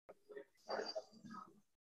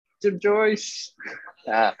Dr. Joyce.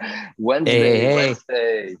 Uh, Hey, hey, Wednesday, hey,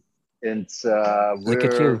 Wednesday. It's look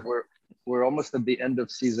at you. we're almost at the end of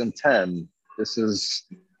season 10. This is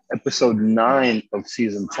episode 9 of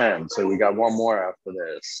season 10. So we got one more after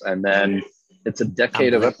this, and then it's a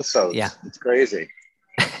decade of Yeah. episodes. It's crazy.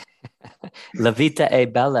 La Vita è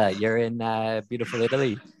Bella. You're in beautiful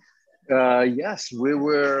Italy. Yes,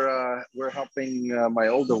 we're helping my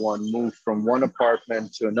older one move from one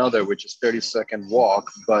apartment to another, which is 30-second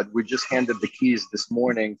walk. But we just handed the keys this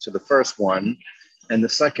morning to the first one, and the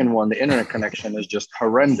second one, the internet connection is just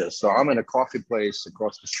horrendous. So I'm in a coffee place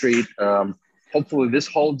across the street. Hopefully this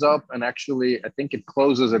holds up, and actually I think it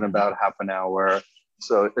closes in about half an hour.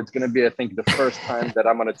 So it's going to be, I think, the first time that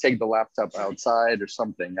I'm going to take the laptop outside or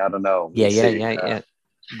something. I don't know. Yeah, We'll yeah, see. yeah, yeah.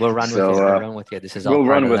 We'll run with So you. We'll run with you. This is all we'll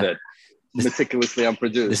part run of with the it this. meticulously This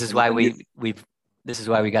unproduced. is why And you, we've this is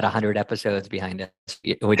why we got 100 episodes behind us.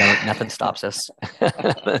 We don't. Nothing stops us.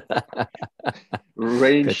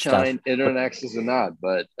 rain, Good stuff. shine, internet access or not,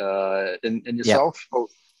 but in Yep. yourself, oh,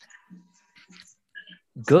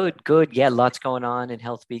 Good, good. Yeah, lots going on in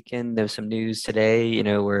Health Beacon. There's some news today.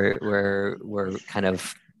 We're kind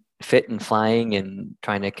of fit and flying and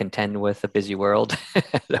trying to contend with a busy world.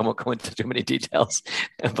 I won't go into too many details,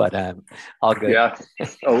 but all good. yeah,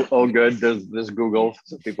 all good. There's Google,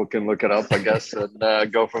 so people can look it up, I guess,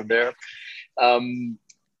 and go from there. Um,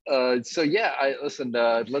 so yeah, I listen.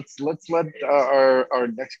 Let's let our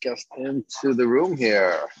next guest into the room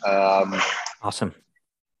here. Awesome.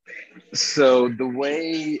 So the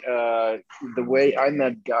way I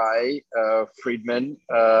met Guy Friedman,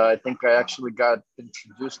 I think I actually got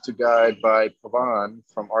introduced to Guy by Pavan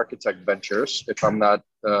from Architect Ventures, if I'm not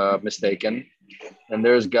mistaken. And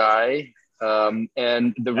there's Guy,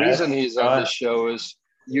 and the reason he's on this show is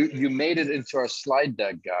you made it into our slide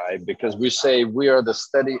deck, Guy, because we say we are the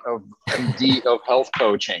study of MD of health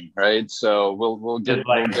coaching, right? So we'll get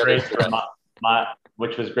great into for that. my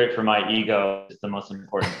which was great for my ego. It's the most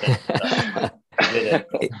important thing. So I did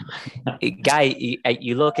it. Guy,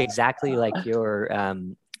 you look exactly like your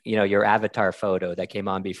avatar photo that came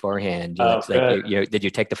on beforehand. Did you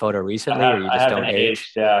take the photo recently, or you I just don't haven't age?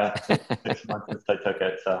 aged. Yeah, 6 months since I took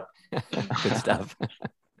it. So Good stuff.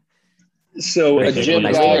 So Jim,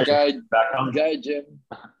 Nice to meet you. Guy, Jim.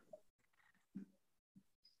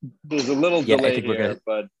 There's a little Yeah, I delay think we're here,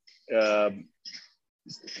 gonna. but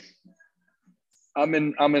I'm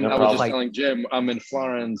in. I was problem. just telling Jim I'm in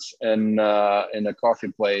Florence and in a coffee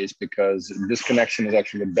place because this connection is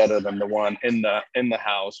actually better than the one in the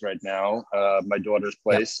house right now, my daughter's Yep.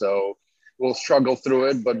 place. So we'll struggle through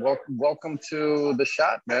it, but welcome to the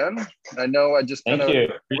shot, man. I know I just Thank you.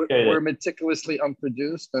 Appreciate we're it. meticulously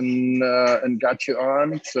unproduced and got you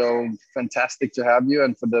on. So fantastic to have you,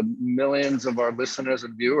 and for the millions of our listeners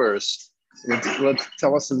and viewers. Let's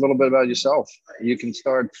tell us a little bit about yourself. You can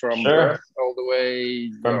start from Sure. birth all the way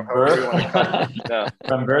From however you birth. want to come. Yeah.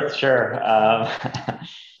 From birth, sure.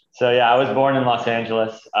 So yeah, I was born in Los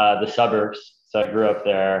Angeles, the suburbs. So I grew up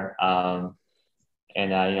there, and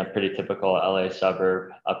pretty typical LA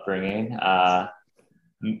suburb upbringing.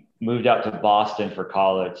 Moved out to Boston for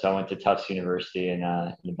college, so I went to Tufts University in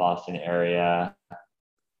the Boston area.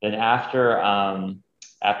 Then after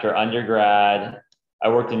undergrad, I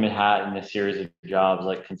worked in Manhattan, a series of jobs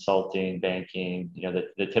like consulting, banking,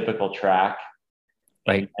 the typical track.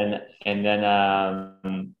 Right. And then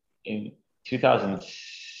in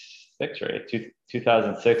 2006, right?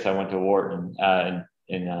 2006, I went to Wharton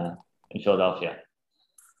in Philadelphia.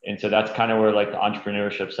 And so that's kind of where like the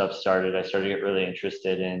entrepreneurship stuff started. I started to get really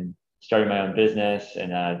interested in starting my own business and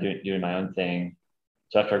doing my own thing.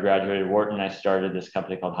 So after I graduated Wharton, I started this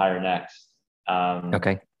company called Hire Next.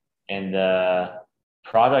 Okay. And the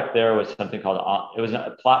product there was something called, it was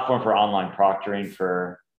a platform for online proctoring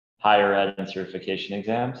for higher ed and certification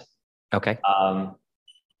exams. Okay.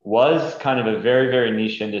 Was kind of a very, very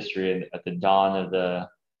niche industry at the dawn of the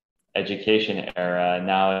education era.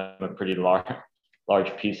 Now I'm a pretty large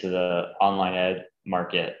piece of the online ed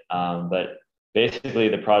market. But basically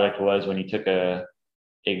the product was when you took a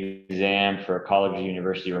exam for a college or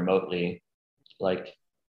university remotely, like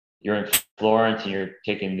you're in Florence and you're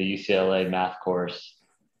taking the UCLA math course,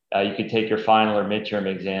 you could take your final or midterm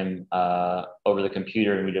exam over the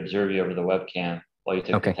computer, and we'd observe you over the webcam while you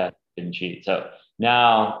took the test and cheat. So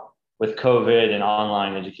now with COVID and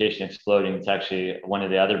online education exploding, it's actually one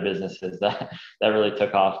of the other businesses that really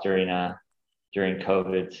took off during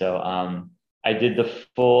COVID. So I did the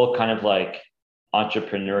full kind of like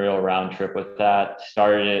entrepreneurial round trip with that.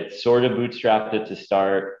 Started it, sort of bootstrapped it to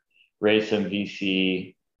start, raised some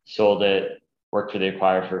VC, sold it, worked for the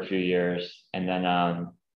acquirer for a few years, and then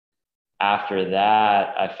after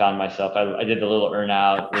that, I found myself, I did the little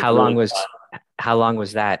earnout. How long was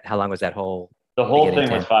that? How long was that whole the whole beginning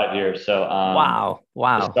thing was 10? 5 years. So Wow.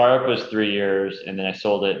 the startup was 3 years, and then I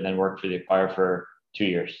sold it and then worked for the acquirer for 2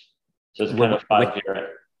 years. So it's kind of a 5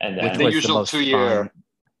 year and which then was usual the most 2 year.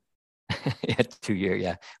 fun. Yeah, 2 year,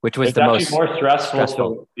 yeah. Which was it's the actually most more stressful.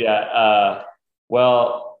 stressful.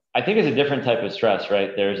 Well, I think it's a different type of stress,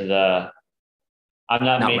 right? There's the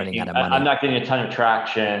Not running out of money. I'm not getting a ton of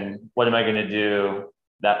traction. What am I going to do?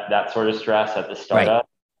 That sort of stress at the startup.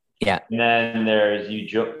 Right. Yeah. And then there's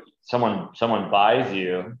someone buys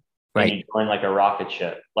you, and Right. you join like a rocket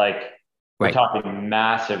ship. Like we're Right. talking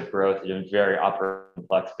massive growth in a very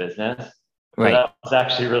complex business. So Right. that was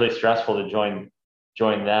actually really stressful to join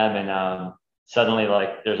them, and suddenly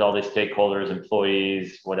like there's all these stakeholders,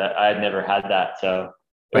 employees. I had never had that, so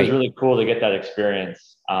it was Right. really cool to get that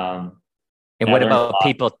experience. And what about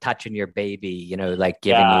people touching your baby, you know, like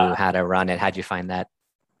giving you how to run it? How'd you find that?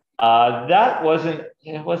 That wasn't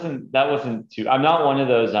too, I'm not one of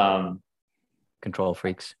those, Control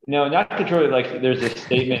freaks. no, not control. Like there's a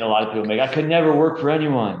statement a lot of people make, I could never work for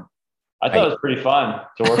anyone. I thought it was pretty fun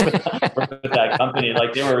to work with that company.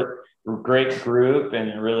 Like they were a great group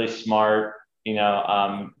and really smart,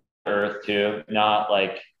 earth too, not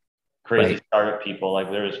like crazy startup people. Like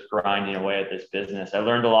they're just grinding away at this business. I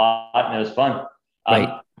learned a lot and it was fun.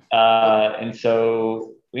 And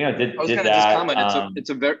so, did I was did gonna that. just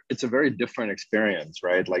comment. It's a very different experience,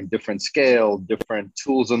 right? Like different scale, different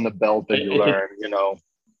tools on the belt that you learn.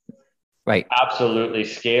 Right. Absolutely,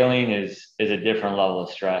 scaling is a different level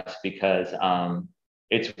of stress because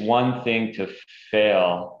it's one thing to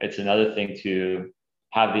fail; it's another thing to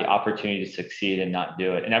have the opportunity to succeed and not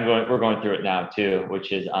do it. And we're going through it now too,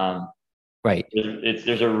 which is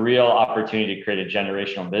there's a real opportunity to create a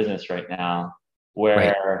generational business right now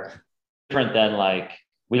where different than like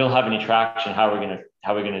we don't have any traction. How are we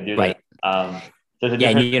gonna do that? So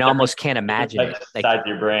you almost can't imagine it. Like inside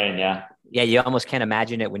your brain, yeah, you almost can't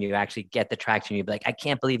imagine it when you actually get the traction. You'd be like, I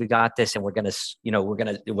can't believe we got this, and we're gonna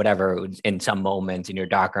do whatever in some moments, in your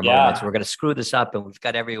darker moments, we're gonna screw this up, and we've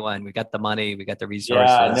got everyone, we got the money, we got the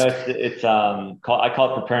resources. Yeah, no, it's I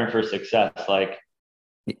call it preparing for success. Like,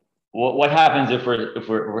 what happens if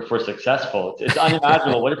we're successful? It's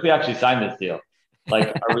unimaginable. What if we actually sign this deal? Like,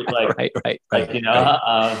 are we like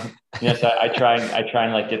So I try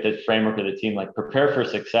and like get the framework of the team, like prepare for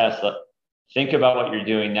success. Think about what you're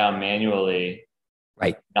doing now manually.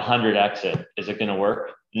 100 exit. Is it going to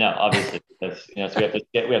work? No, obviously, because so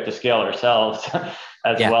we have to scale ourselves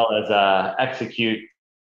as well as execute.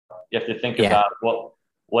 You have to think about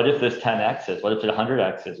what if this 10 exits? What if it 100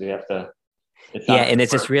 exits? We have to. And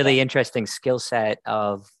it's this really interesting skill set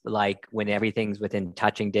of like when everything's within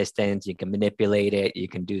touching distance, you can manipulate it, you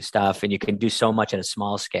can do stuff, and you can do so much at a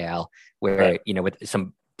small scale where, with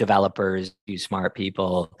some developers, you smart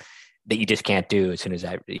people that you just can't do as soon as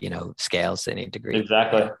that, scales to any degree.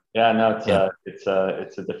 Exactly. Yeah, no, it's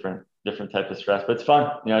a different type of stress, but it's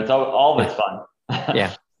fun. It's all of it's fun.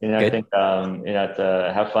 Yeah. I think,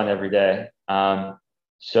 to have fun every day.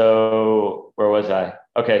 So where was I?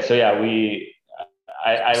 Okay. So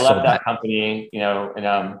I left that company, and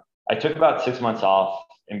I took about 6 months off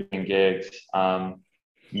in between gigs.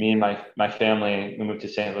 Me and my family, we moved to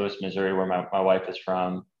St. Louis, Missouri, where my wife is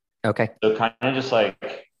from. Okay. So kind of just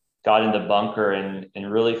like got in the bunker and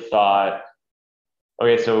really thought,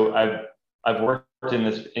 okay, so I've worked in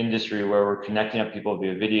this industry where we're connecting up people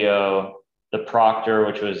via video. The proctor,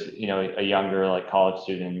 which was, a younger like college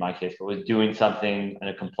student in my case, but was doing something in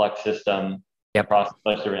a complex system across a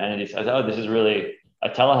bunch of different entities. I thought, oh, this is really a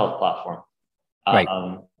telehealth platform.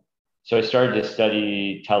 So I started to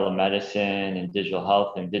study telemedicine and digital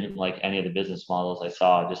health and didn't like any of the business models I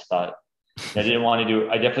saw. I just thought I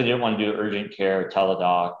definitely didn't want to do urgent care,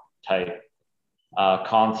 teledoc type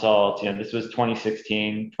consult. This was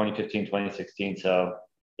 2015, 2016. So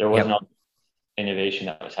there wasn't innovation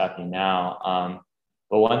that was happening now.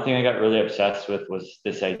 But one thing I got really obsessed with was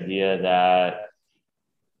this idea that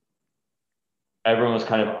everyone was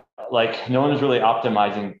kind of like, no one was really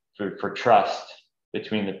optimizing for trust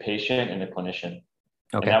between the patient and the clinician.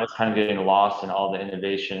 And that was kind of getting lost in all the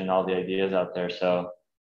innovation and all the ideas out there. So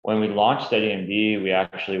when we launched SteadyMD, we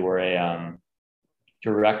actually were a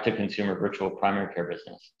direct to consumer virtual primary care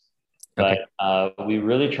business. But we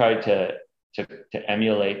really tried to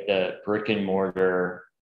emulate the brick and mortar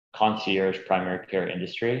concierge primary care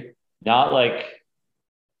industry. Not like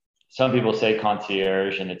some people say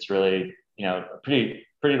concierge and it's really, pretty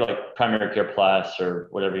like primary care plus or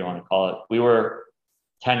whatever you want to call it. We were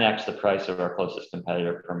 10x the price of our closest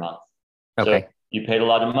competitor per month. So you paid a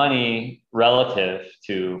lot of money relative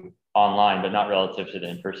to online, but not relative to the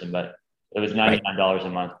in-person, but it was $99 a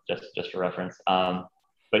month, just for reference.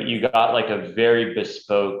 But you got like a very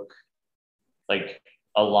bespoke, like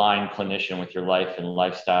aligned clinician with your life and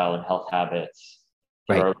lifestyle and health habits.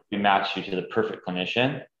 Right. Or we matched you to the perfect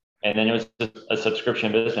clinician. And then it was a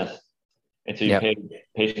subscription business. And so you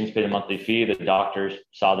patients paid a monthly fee. The doctors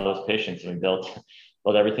saw those patients, and we built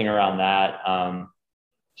everything around that.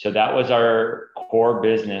 So that was our core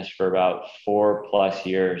business for about 4+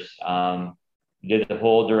 years. Did the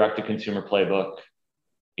whole direct-to-consumer playbook,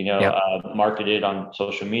 marketed on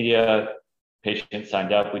social media. Patients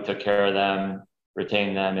signed up, we took care of them,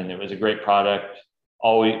 retained them, and it was a great product.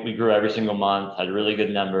 We grew every single month, had really good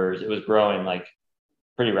numbers. It was growing like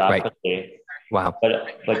pretty rapidly. Right. Wow.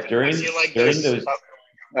 But during those,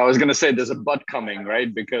 I was going to say there's a but coming,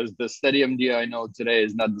 right? Because the SteadyMD I know today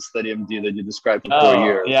is not the SteadyMD that you described for 4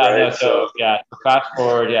 years. Yeah, right? no, so fast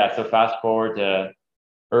forward to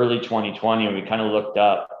early 2020, we kind of looked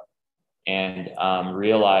up and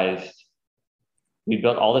realized we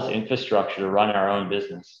built all this infrastructure to run our own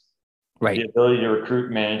business. Right. The ability to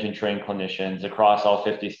recruit, manage, and train clinicians across all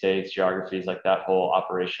 50 states, geographies, like that whole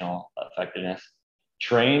operational effectiveness.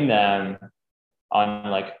 Train them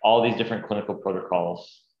on like all these different clinical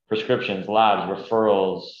protocols, prescriptions, labs,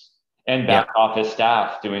 referrals, and back office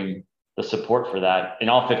staff doing the support for that in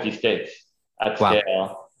all 50 states at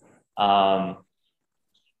scale.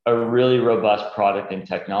 A really robust product and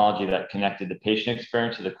technology that connected the patient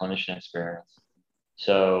experience to the clinician experience.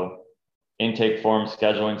 So intake forms,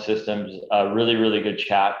 scheduling systems, a really, really good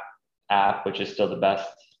chat app, which is still the best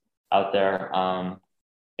out there,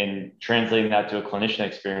 and translating that to a clinician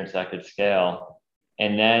experience that could scale.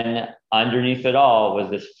 And then underneath it all was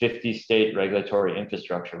this 50-state regulatory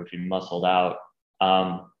infrastructure, which we muscled out.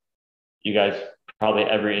 You guys, probably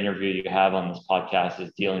every interview you have on this podcast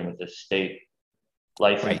is dealing with this state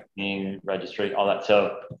licensing, registry, all that.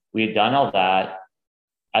 So we had done all that.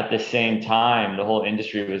 At the same time, the whole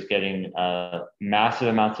industry was getting massive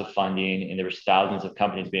amounts of funding, and there was thousands of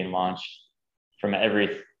companies being launched from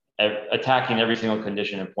attacking every single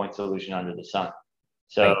condition and point solution under the sun.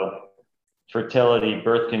 So fertility,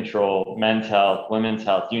 birth control, men's health, women's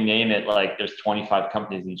health, you name it, like there's 25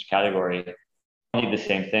 companies in each category. They all need the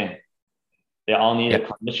same thing. They all need a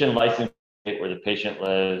clinician license where the patient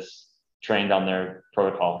lives, trained on their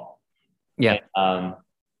protocol. And,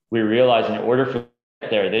 we realized in order for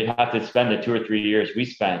there, they'd have to spend the 2 or 3 years we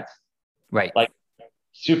spent, like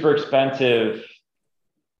super expensive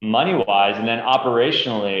money-wise, and then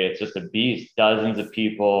operationally, it's just a beast. Dozens of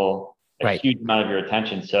people, a huge amount of your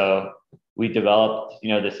attention. So we developed,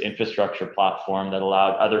 this infrastructure platform that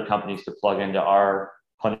allowed other companies to plug into our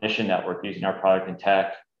clinician network using our product and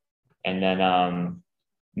tech. And then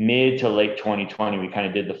mid to late 2020, we kind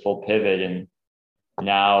of did the full pivot, and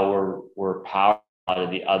now we're powering a lot of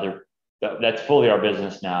the other. That's fully our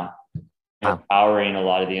business now. Powering a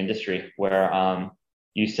lot of the industry where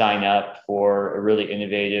you sign up for a really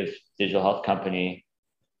innovative digital health company,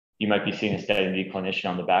 you might be seeing a SteadyMD clinician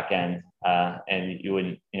on the back end, and you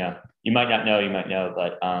wouldn't, you might not know,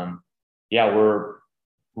 but we're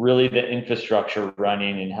really the infrastructure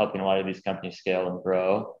running and helping a lot of these companies scale and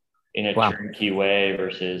grow in a turnkey way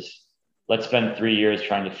versus let's spend 3 years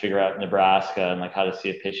trying to figure out Nebraska and like how to see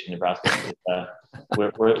a patient in Nebraska.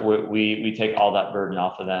 We take all that burden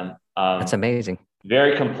off of them. That's amazing.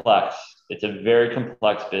 Very complex. It's a very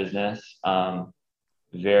complex business.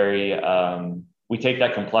 We take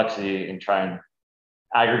that complexity and try and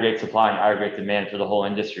aggregate supply and aggregate demand for the whole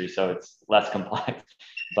industry, so it's less complex.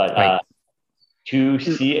 But to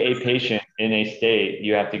see a patient in a state,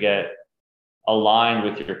 you have to get aligned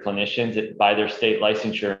with your clinicians by their state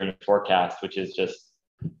licensure and forecast, which is just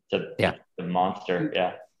a monster.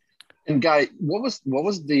 Yeah. And Guy, what was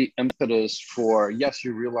the impetus for, yes,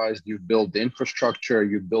 you realized you've built the infrastructure,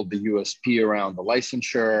 you built the USP around the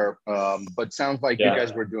licensure, but sounds like you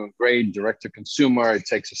guys were doing great, direct to consumer. It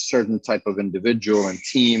takes a certain type of individual and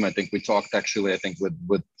team. I think we talked actually,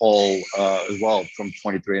 with Paul as well from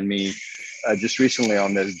 23andMe just recently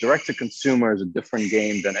on this. Direct to consumer is a different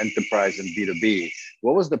game than enterprise and B2B.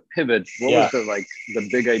 What was the pivot? What was the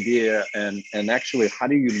big idea? And actually, how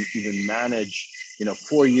do you even manage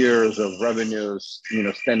 4 years of revenues,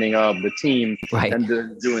 standing up the team and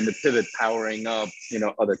then doing the pivot, powering up,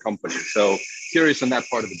 other companies. So curious on that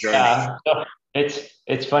part of the journey. Yeah, so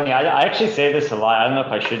it's funny. I actually say this a lot. I don't know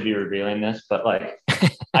if I should be revealing this, but like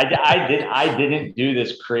I didn't do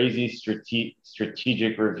this crazy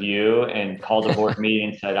strategic review and called a board meeting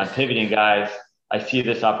and said, I'm pivoting, guys. I see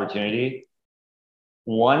this opportunity.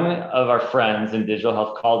 One of our friends in digital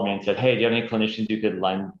health called me and said, hey, do you have any clinicians you could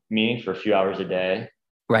lend me for a few hours a day?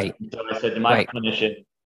 Right. So I said to my clinician,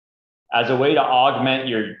 as a way to augment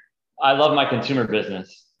I love my consumer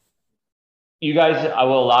business. You guys, I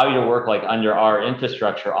will allow you to work like under our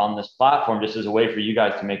infrastructure on this platform, just as a way for you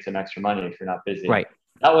guys to make some extra money if you're not busy. Right.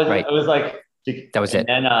 It was like, that was it.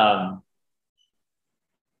 And then,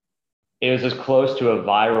 it was as close to a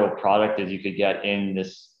viral product as you could get in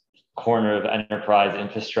this corner of enterprise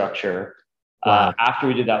infrastructure. Wow. After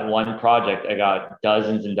we did that one project, I got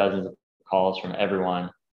dozens and dozens of calls from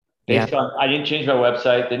everyone. Based on, I didn't change my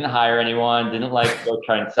website, didn't hire anyone, didn't like go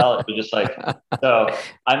try and sell it, but just like, so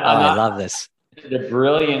I love this. The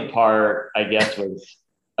brilliant part, I guess, was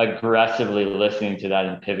aggressively listening to that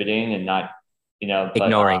and pivoting and not,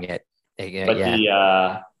 ignoring it. But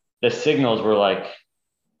the signals were like,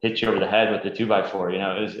 hit you over the head with the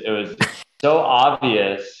 2x4. It was so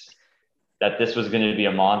obvious that this was going to be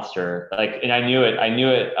a monster. Like, and I knew it. I've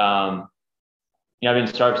been in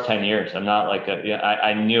startups 10 years. I'm not like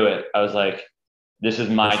I knew it. I was like, this is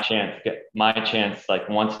my chance, like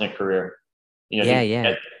once in a career.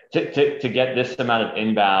 To get this amount of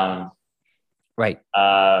inbound, right?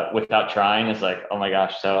 Without trying is like, oh my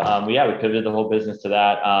gosh. So we pivoted the whole business to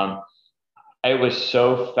that. It was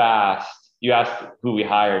so fast. You asked who we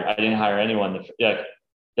hired. I didn't hire anyone. The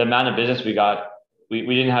amount of business we got, we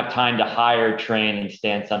didn't have time to hire, train, and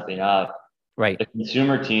stand something up. Right. The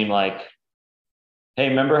consumer team, like, hey,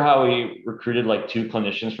 remember how we recruited like 2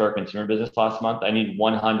 clinicians for our consumer business last month? I need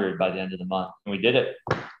 100 by the end of the month. And we did it.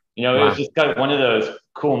 It was just kind of one of those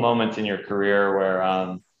cool moments in your career where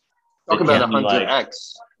talk about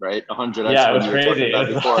 100x, right? 100x. Yeah, it was crazy. It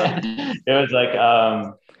was like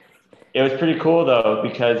it was pretty cool though,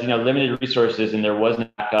 because limited resources and there was no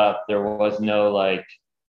backup, there was no like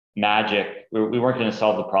magic. We weren't going to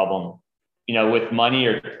solve the problem, with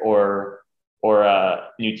money or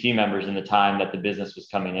new team members in the time that the business was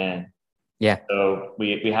coming in. Yeah. So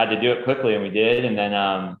we had to do it quickly, and we did, and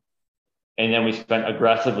then we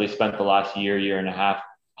aggressively spent the last year and a half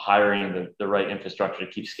hiring the right infrastructure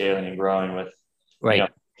to keep scaling and growing with 4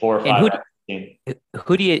 or 5.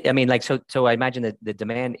 Who do you, I mean, like, so I imagine that the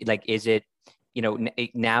demand, like, is it,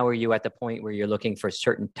 now are you at the point where you're looking for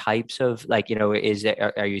certain types of, like,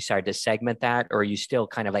 are you starting to segment that, or are you still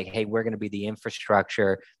kind of like, hey, we're going to be the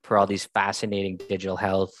infrastructure for all these fascinating digital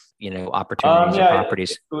health, opportunities and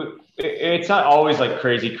properties? It's not always like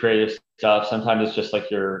crazy creative stuff. Sometimes it's just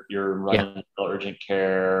like you're running urgent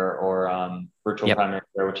care or virtual primary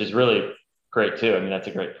care, which is really great too. I mean, that's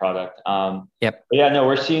a great product. Yep. But yeah, no,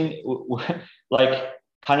 we're seeing like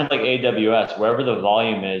kind of like AWS, wherever the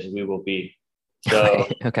volume is, we will be. So,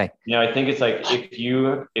 okay. I think it's like,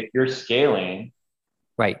 if you're scaling,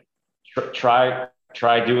 right. Try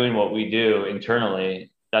doing what we do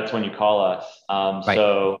internally. That's when you call us. Right.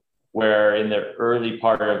 So where in the early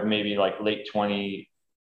part of maybe like late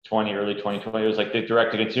 2020, early 2020, it was like the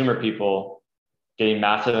direct to consumer people getting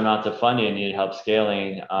massive amounts of funding and needed help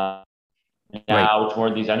scaling. Now it's more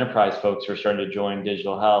of these enterprise folks who are starting to join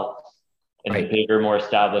digital health, and the bigger, more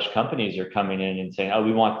established companies are coming in and saying, oh,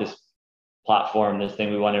 we want this platform, this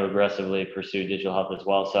thing, we want to aggressively pursue digital health as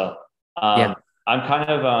well. So I'm kind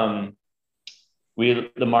of,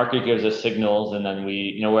 the market gives us signals, and then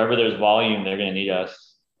we, wherever there's volume, they're going to need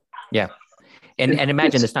us. Yeah. And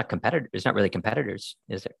imagine it's not really competitors,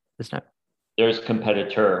 is there? It's not. There's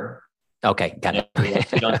competitor. Okay, got it. We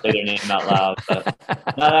don't say their name out loud, but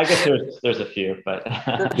no, I guess there's a few, but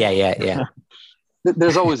yeah.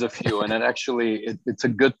 There's always a few, and it's a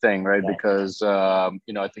good thing, right? Yeah. Because I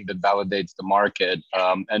think that validates the market.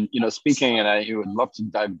 And speaking, and I would love to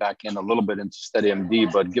dive back in a little bit into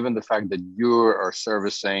SteadyMD, but given the fact that you are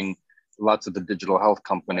servicing lots of the digital health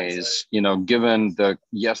companies, given the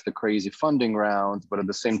crazy funding rounds, but at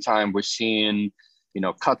the same time we're seeing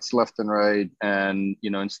cuts left and right, and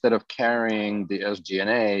instead of carrying the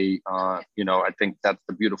SG&A, I think that's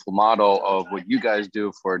the beautiful model of what you guys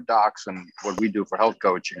do for docs and what we do for health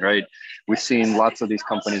coaching, right? We've seen lots of these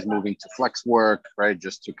companies moving to flex work, right,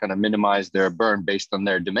 just to kind of minimize their burn based on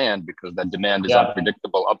their demand, because that demand is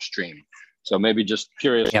unpredictable upstream. So maybe just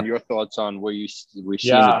curious on your thoughts on where we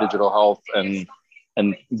see the digital health and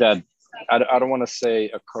that. I don't want to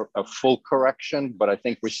say a full correction, but I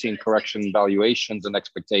think we're seeing correction valuations and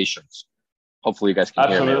expectations. Hopefully you guys can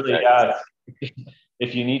hear me. Absolutely, yeah.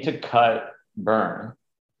 If you need to cut burn,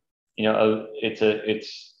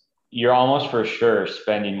 you're almost for sure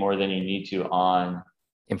spending more than you need to on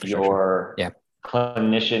your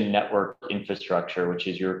clinician network infrastructure, which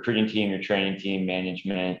is your recruiting team, your training team,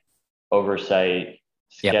 management, oversight,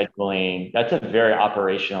 scheduling. That's a very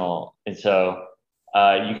operational, and so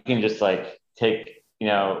you can just like take,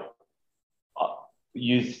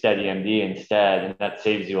 use SteadyMD instead, and that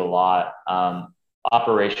saves you a lot.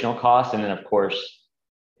 Operational costs, and then of course,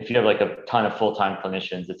 if you have like a ton of full-time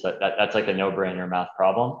clinicians, that's like a no-brainer math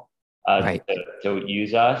problem Right. to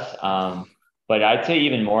use us. But I'd say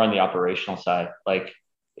even more on the operational side, like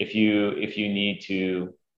if you need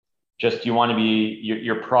to just, you want to be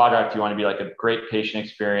your product, you want to be like a great patient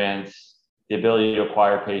experience, the ability to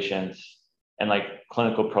acquire patients, and like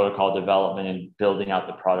clinical protocol development and building out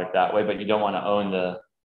the product that way. But you don't want to own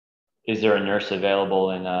is there a nurse available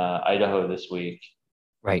in Idaho this week?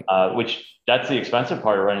 Right. Which that's the expensive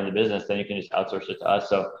part of running the business. Then you can just outsource it to us.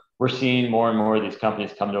 So we're seeing more and more of these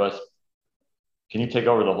companies come to us. Can you take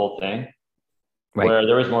over the whole thing? Right. Where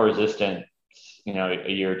there was more resistance,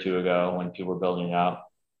 a year or two ago when people were building it out.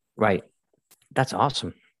 Right. That's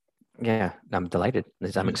awesome. Yeah, I'm delighted.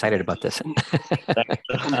 I'm excited about this.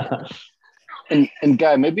 And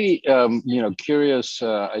Guy, maybe curious.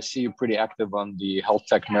 I see you're pretty active on the Health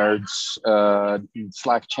Tech Nerds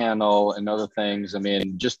Slack channel and other things. I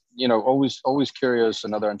mean, just always curious.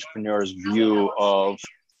 Another entrepreneur's view of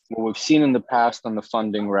what we've seen in the past on the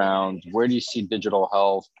funding round. Where do you see digital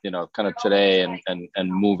health, kind of today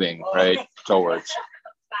and moving right towards?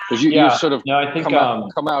 Because you sort of I think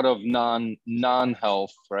come out of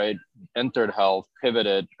non-health, right? Entered health,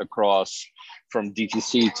 pivoted across from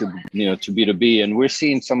DTC to to B2B, and we're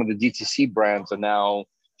seeing some of the DTC brands are now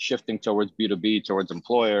shifting towards B2B, towards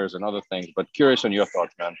employers and other things. But curious on your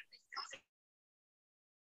thoughts, man.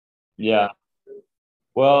 Yeah.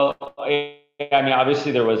 Well, I mean,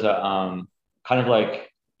 obviously there was a kind of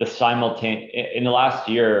like in the last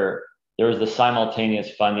year, there was the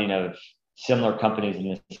simultaneous funding of similar companies in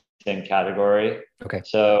the same category. Okay.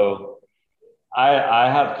 So I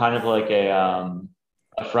have kind of like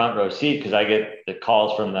a front row seat because I get the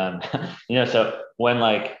calls from them. So when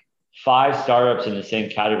like 5 startups in the same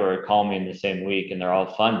category call me in the same week and they're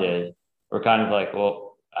all funded, we're kind of like,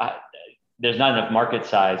 well, there's not enough market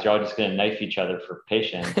size. You're all just going to knife each other for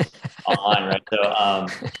patients online, right? So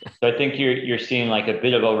I think you're seeing like a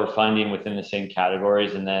bit of overfunding within the same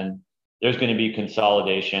categories, and then there's going to be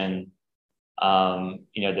consolidation. They'll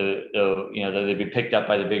be picked up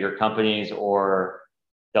by the bigger companies, or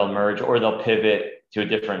they'll merge, or they'll pivot to a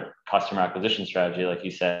different customer acquisition strategy, like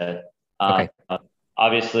you said. Okay.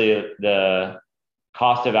 Obviously, the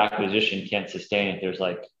cost of acquisition can't sustain if there's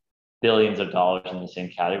like billions of dollars in the same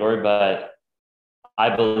category, but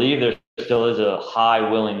I believe there still is a high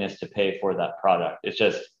willingness to pay for that product. It's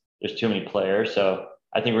just there's too many players. So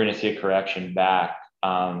I think we're going to see a correction back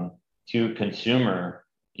to consumer,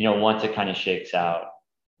 once it kind of shakes out.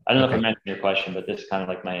 I don't know if I mentioned your question, but this is kind of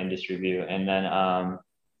like my industry view. And then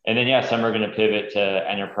some are going to pivot to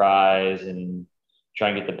enterprise and try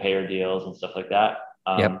and get the payer deals and stuff like that.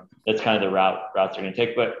 That's kind of the routes they're going to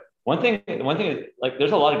take. But one thing is, like,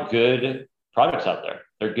 there's a lot of good products out there.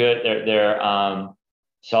 They're good. They're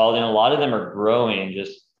solid, and a lot of them are growing.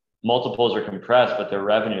 Just multiples are compressed, but their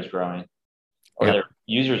revenue is growing, or their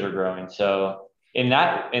users are growing. So in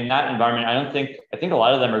that environment, I think a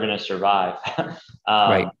lot of them are going to survive.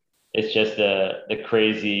 Right. It's just the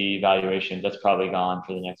crazy valuations that's probably gone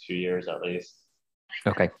for the next few years at least.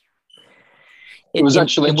 Okay. It was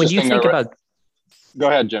actually interesting. When you think about, go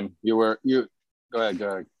ahead, Jim. Go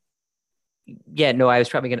ahead. Yeah, no, I was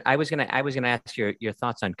gonna ask your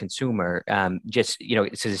thoughts on consumer. It's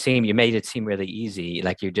the same. You made it seem really easy,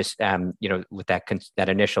 like you're just with that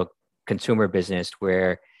initial consumer business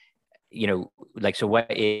where, so what,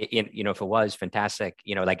 if it was fantastic,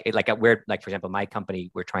 we're like, for example, my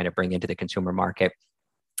company, we're trying to bring into the consumer market,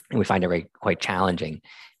 and we find it quite challenging.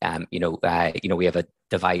 We have a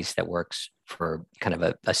device that works for kind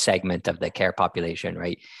of a segment of the care population,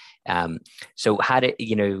 right? So how did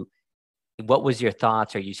what was your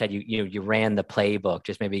thoughts? Or you said you ran the playbook.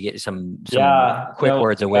 Just maybe get some quick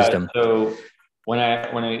words of wisdom. So when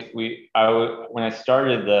I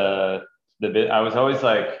started the bit, I was always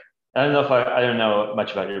like, I don't know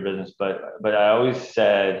much about your business, but I always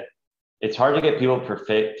said it's hard to get people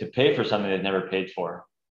to pay for something they've never paid for.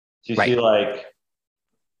 So you see, like,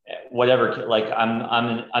 whatever, like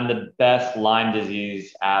I'm the best Lyme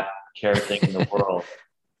disease app care thing in the world.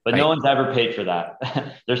 But no one's ever paid for that.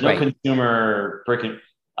 There's no consumer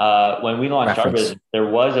when we launched our business, there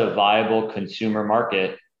was a viable consumer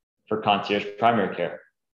market for concierge primary care.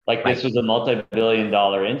 Like this was a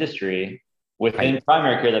multi-billion-dollar industry within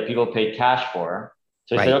primary care that people paid cash for.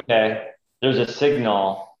 So I said, okay, there's a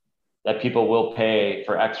signal that people will pay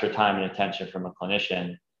for extra time and attention from a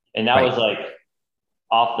clinician. And that was like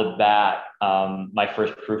off the bat, my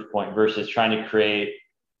first proof point versus trying to create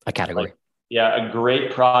a category. A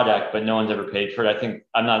great product, but no one's ever paid for it.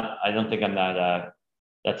 I don't think I'm that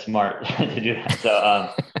That's smart to do that.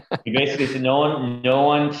 So we basically said no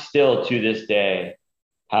one still to this day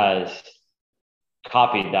has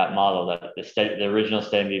copied that model, that the original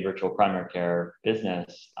SteadyMD virtual primary care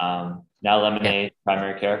business. Now Lemonade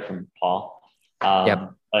primary care from Paul.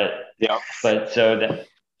 But and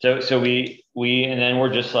then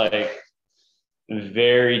we're just like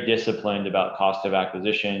very disciplined about cost of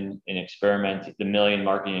acquisition and experiments, the million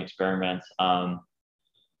marketing experiments.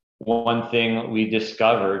 One thing we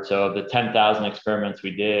discovered, so of the 10,000 experiments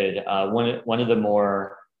we did, one of the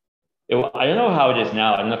more, I don't know how it is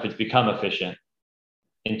now. I don't know if it's become efficient.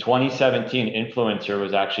 In 2017, influencer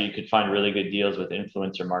was actually, you could find really good deals with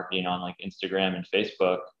influencer marketing on like Instagram and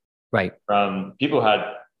Facebook. Right. From people who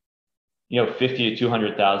had, 50 to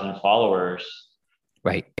 200,000 followers.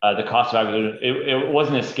 Right. The cost of acquisition, it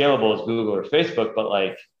wasn't as scalable as Google or Facebook, but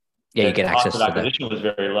like, you get access to the cost of acquisition was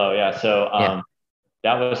very low. Yeah. So,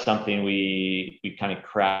 that was something we kind of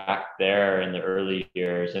cracked there in the early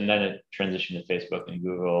years, and then it transitioned to Facebook and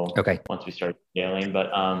Google. Okay. Once we started scaling,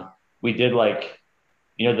 but we did like,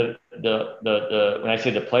 the when I say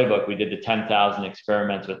the playbook, we did the 10,000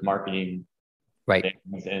 experiments with marketing, right?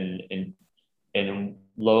 Things, and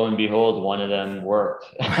lo and behold, one of them worked.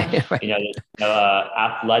 Right.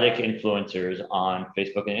 Athletic influencers on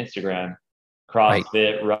Facebook and Instagram,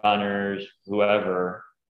 CrossFit runners, whoever.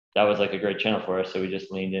 That was like a great channel for us. So we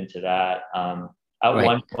just leaned into that. At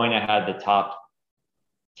one point I had the top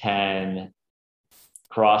 10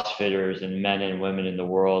 CrossFitters and men and women in the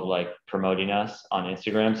world, like promoting us on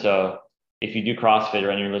Instagram. So if you do CrossFit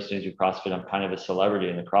or any of your listeners do CrossFit, I'm kind of a celebrity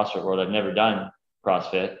in the CrossFit world. I've never done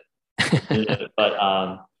CrossFit,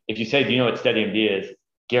 but if you say, do you know what SteadyMD is?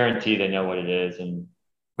 Guarantee they know what it is. And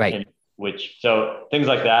so things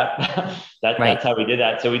like that, that's how we did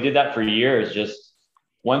that. So we did that for years. Just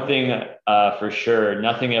one thing for sure,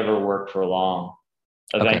 nothing ever worked for long.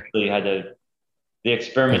 Eventually the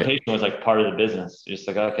experimentation was like part of the business. Just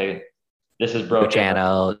like, okay, this is broken. New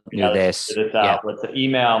channel, do this. Let's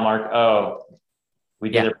email Mark. Oh, we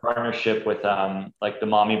did a partnership with like the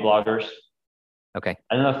mommy bloggers. Okay.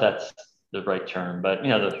 I don't know if that's the right term, but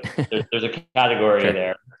there's a category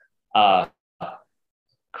there.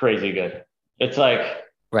 Crazy good. It's like,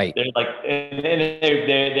 they're like, and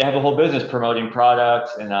they have a whole business promoting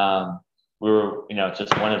products, and we were, it's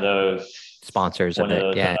just one of those sponsors of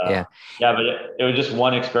it. Yeah, but it was just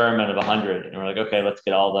one experiment of 100, and we're like, okay, let's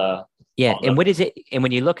get all the. And what is it? And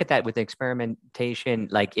when you look at that with experimentation,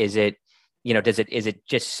 like, is it, is it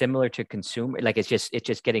just similar to consumer? Like, it's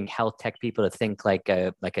just getting health tech people to think like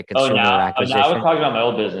a consumer acquisition. I was talking about my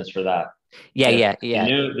old business for that. Yeah.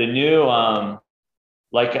 The new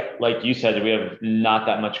like you said, we have not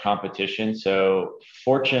that much competition. So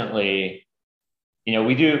fortunately,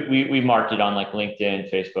 we market on like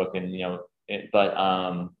LinkedIn, Facebook, and but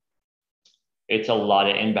it's a lot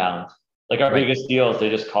of inbound. Like our biggest deals, they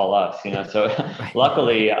just call us, So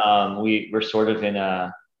luckily, we're sort of in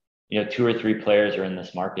a, 2 or 3 players are in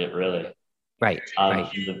this market, really. Right.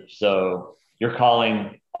 So you're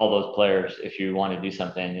calling all those players if you want to do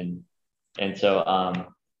something, and so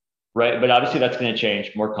but obviously that's going to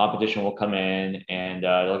change. More competition will come in, and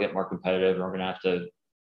it'll get more competitive, and we're going to have to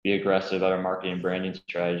be aggressive about our marketing and branding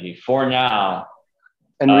strategy for now.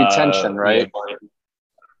 And retention, right?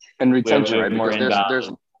 And retention, right?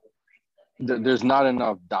 Because there's not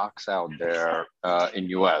enough docs out there in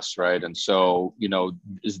US, right? And so,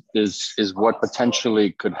 is what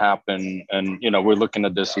potentially could happen. And, we're looking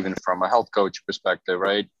at this even from a health coach perspective,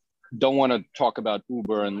 right? Don't want to talk about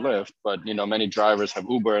Uber and Lyft, but, many drivers have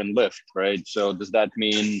Uber and Lyft, right? So does that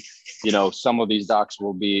mean, some of these docs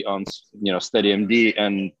will be on, SteadyMD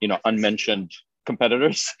and, unmentioned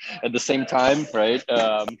competitors at the same time, right?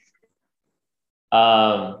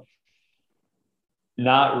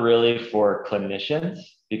 Not really for clinicians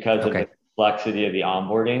because of the complexity of the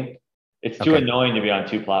onboarding. It's too annoying to be on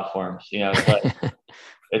 2 platforms.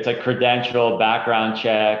 It's like credential, background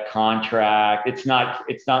check, contract. It's not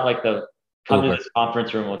like the come to this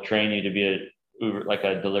conference room, we'll train you to be a Uber, like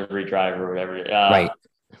a delivery driver or whatever.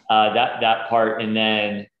 That part. And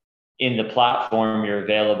then in the platform, you're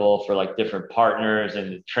available for like different partners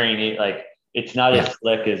and the training. Like it's not as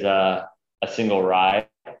slick as a single ride.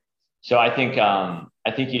 So I think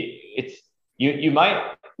you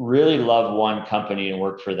might really love one company and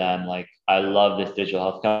work for them. Like I love this digital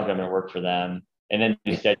health company, I'm going to work for them. And then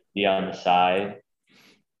do SteadyMD on the side.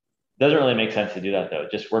 Doesn't really make sense to do that though.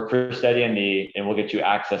 Just work for SteadyMD and we'll get you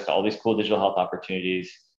access to all these cool digital health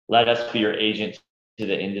opportunities. Let us be your agent to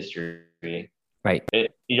the industry. Right.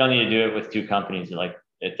 You don't need to do it with 2 companies. Like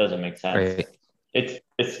it doesn't make sense. It's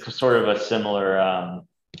sort of a similar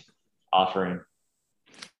offering.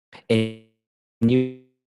 And you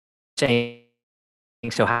saying,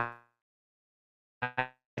 so how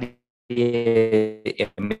do you,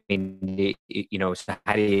 I mean, so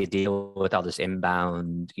how do you deal with all this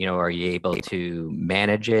inbound? Are you able to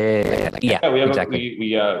manage it? Yeah, we have exactly.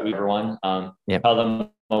 we everyone tell them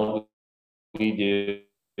what we do.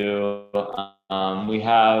 We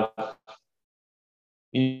have,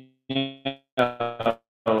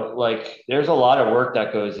 like, there's a lot of work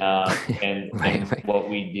that goes in what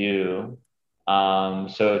we do.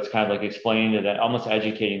 So it's kind of like explaining to them, almost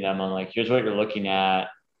educating them on, like, here's what you're looking at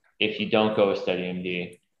if you don't go with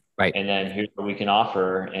SteadyMD, right? And then here's what we can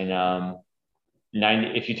offer. And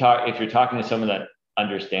if you're talking to someone that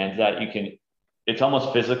understands that, it's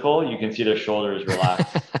almost physical. You can see their shoulders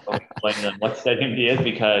relax. Explaining them what SteadyMD is,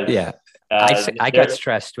 because I got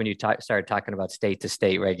stressed when you started talking about state to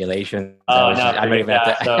state regulations. Oh,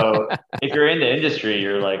 no, so if you're in the industry,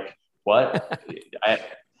 you're like, what?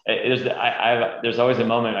 There's always a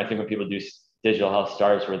moment, I think, when people do digital health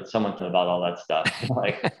startups where someone talks about all that stuff.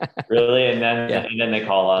 Like, really? And then they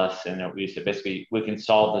call us, and we say, basically, we can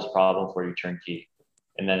solve this problem for you turnkey.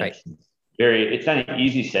 And then it's not an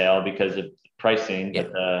easy sale because of pricing,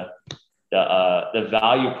 but the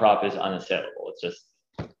value prop is unassailable. It's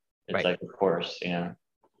like, of course,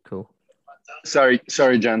 Cool. Sorry,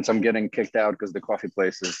 gents. I'm getting kicked out because the coffee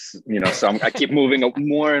place is, so I keep moving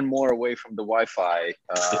more and more away from the Wi-Fi.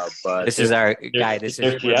 But this is our guy. This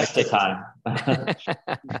is siesta time.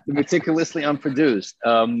 Meticulously unproduced.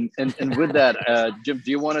 And with that, Jim,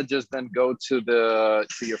 do you want to just then go to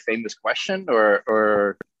your famous question,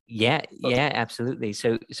 or? Yeah, absolutely.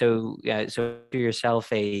 So for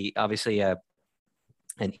yourself, obviously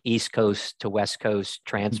an East Coast to West Coast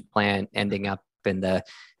transplant, ending up in the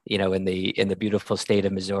in the beautiful state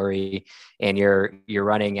of Missouri, and you're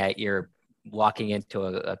walking into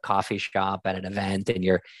a coffee shop at an event, and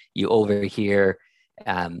you overhear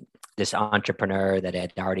this entrepreneur that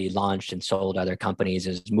had already launched and sold other companies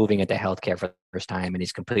is moving into healthcare for the first time, and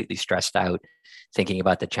he's completely stressed out, thinking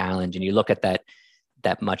about the challenge. And you look at that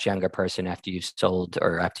much younger person after you've sold,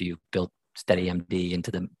 or after you've built SteadyMD into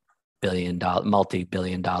the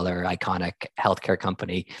multi-billion-dollar iconic healthcare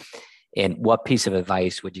company. And what piece of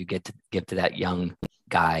advice would you give to that young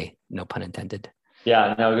guy? No pun intended.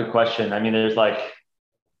 Yeah, no, good question. I mean, there's like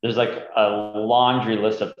a laundry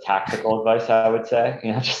list of tactical advice, I would say,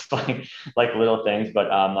 just like little things, but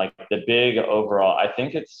like the big overall, I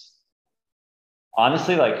think it's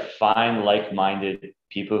honestly like find like-minded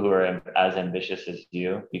people who are as ambitious as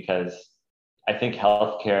you, because I think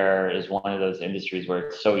healthcare is one of those industries where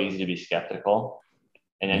it's so easy to be skeptical.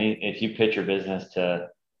 And if you pitch your business to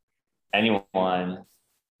anyone,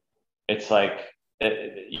 it's like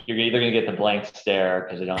you're either going to get the blank stare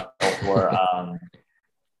because they don't,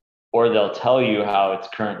 or they'll tell you how it's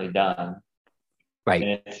currently done. Right.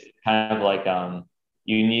 And it's kind of like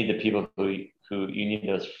you need the people who you need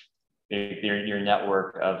those your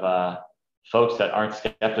network of folks that aren't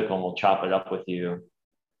skeptical and will chop it up with you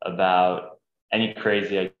about any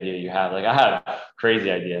crazy idea you have. Like, I have crazy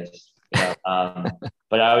ideas, but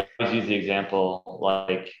I always use the example,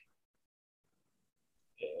 like,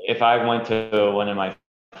 if I went to one of my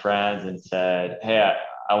friends and said, hey,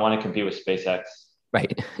 I want to compete with SpaceX.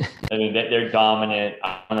 Right. I mean, they're dominant.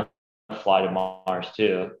 I want to fly to Mars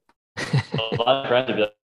too. A lot of friends would be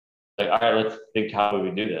like, all right, let's think, how would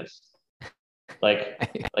we do this? Like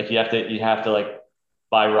you have to like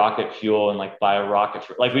buy rocket fuel and like buy a rocket.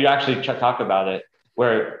 Like, we actually talk about it,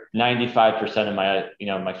 where 95% of my,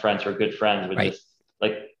 my friends who are good friends would just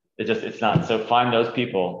like, it's not. So find those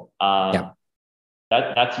people.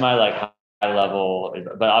 That's my like high level,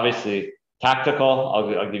 but obviously tactical.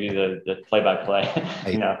 I'll give you the play-by-play.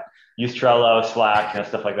 Use Trello, Slack,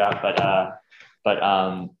 stuff like that. But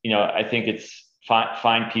I think it's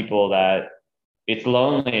find people that it's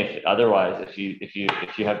lonely if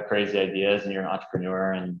you have crazy ideas and you're an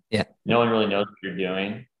entrepreneur and no one really knows what you're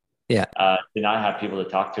doing. To not have people to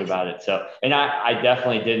talk to about it. So, and I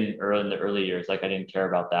definitely didn't in the early years. Like, I didn't care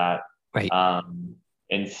about that. Right.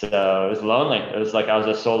 And so it was lonely. It was like I was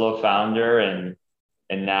a solo founder, and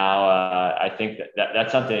now I think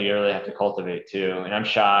that's something you really have to cultivate too. And I'm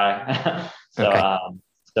shy,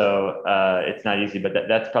 so it's not easy. But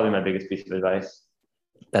that's probably my biggest piece of advice.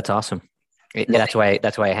 That's awesome. That's why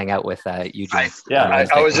I hang out with you, Jim.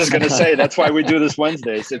 I was just going to say, that's why we do this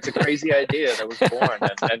Wednesdays. It's a crazy idea that was born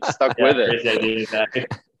and stuck with it. Crazy idea.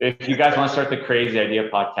 If you guys want to start the Crazy Idea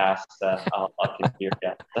podcast, I'll keep you.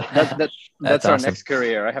 Yeah. That's our awesome. Next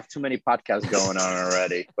career. I have too many podcasts going on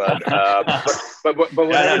already, but I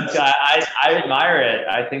admire it.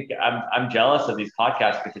 I think I'm jealous of these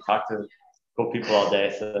podcasts because you talk to cool people all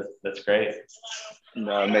day. So that's great.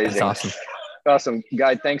 No, amazing. That's awesome. Awesome.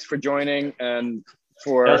 Guy, thanks for joining. And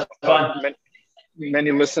for That's fun.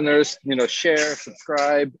 Many listeners, share,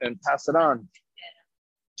 subscribe, and pass it on.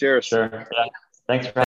 Cheers. Sure. Yeah. Thanks for